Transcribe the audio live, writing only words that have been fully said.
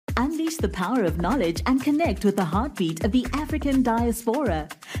Unleash the power of knowledge and connect with the heartbeat of the African diaspora.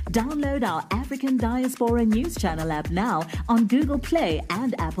 Download our African Diaspora News Channel app now on Google Play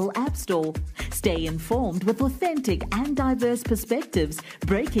and Apple App Store. Stay informed with authentic and diverse perspectives,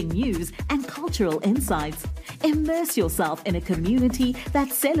 breaking news, and cultural insights. Immerse yourself in a community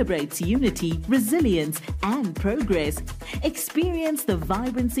that celebrates unity, resilience, and progress. Experience the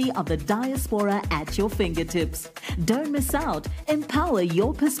vibrancy of the diaspora at your fingertips. Don't miss out. Empower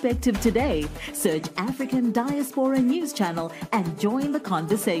your perspective today. Search African Diaspora News Channel and join the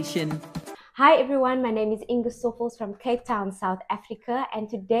conversation. Hi everyone, my name is Inga Stoffels from Cape Town, South Africa, and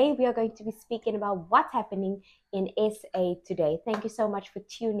today we are going to be speaking about what's happening in SA today. Thank you so much for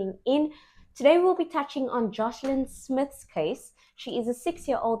tuning in. Today we'll be touching on Joshlin Smith's case. She is a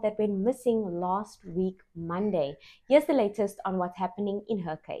 6-year-old that went missing last week, Monday. Here's the latest on what's happening in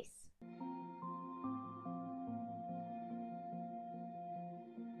her case.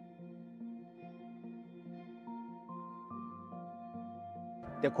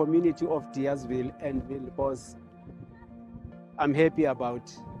 The community of Deersville and Vilnius, I'm happy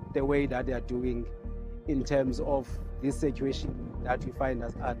about the way that they are doing in terms of this situation that we find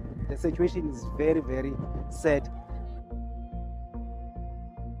us at. The situation is very, very sad.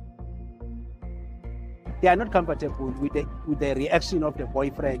 They are not comfortable with the reaction of the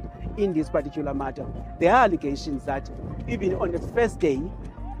boyfriend in this particular matter. There are allegations that even on the first day,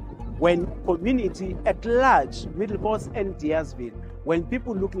 when community at large, Vilnius and Deersville, when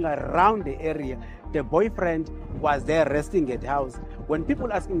people looking around the area, the boyfriend was there resting at house. When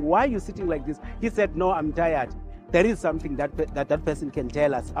people asking, why are you sitting like this? He said, no, I'm tired. There is something that person can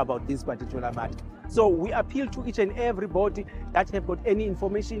tell us about this particular matter. So we appeal to each and everybody that have got any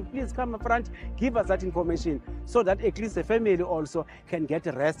information, please come up front, give us that information so that at least the family also can get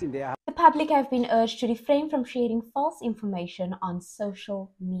rest in their house. The public have been urged to refrain from sharing false information on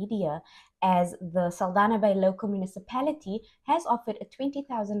social media, as the Saldanha Bay local municipality has offered a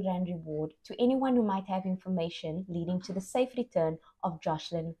 20,000 Rand reward to anyone who might have information leading to the safe return of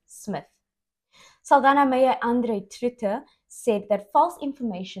Joshlin Smith. Saldanha Mayor Andre Trutte said that false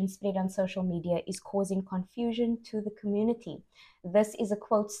information spread on social media is causing confusion to the community. This is a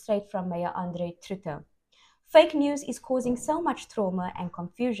quote straight from Mayor Andre Trutte. Fake news is causing so much trauma and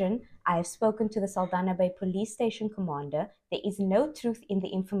confusion. I have spoken to the Saldanha Bay police station commander. There is no truth in the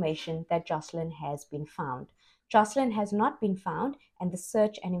information that Joshlin has been found. Joshlin has not been found, and the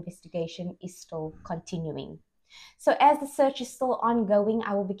search and investigation is still continuing. So as the search is still ongoing,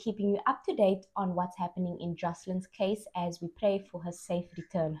 I will be keeping you up to date on what's happening in Joshlin's case as we pray for her safe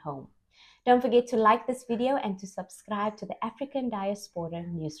return home. Don't forget to like this video and to subscribe to the African Diaspora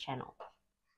News Channel.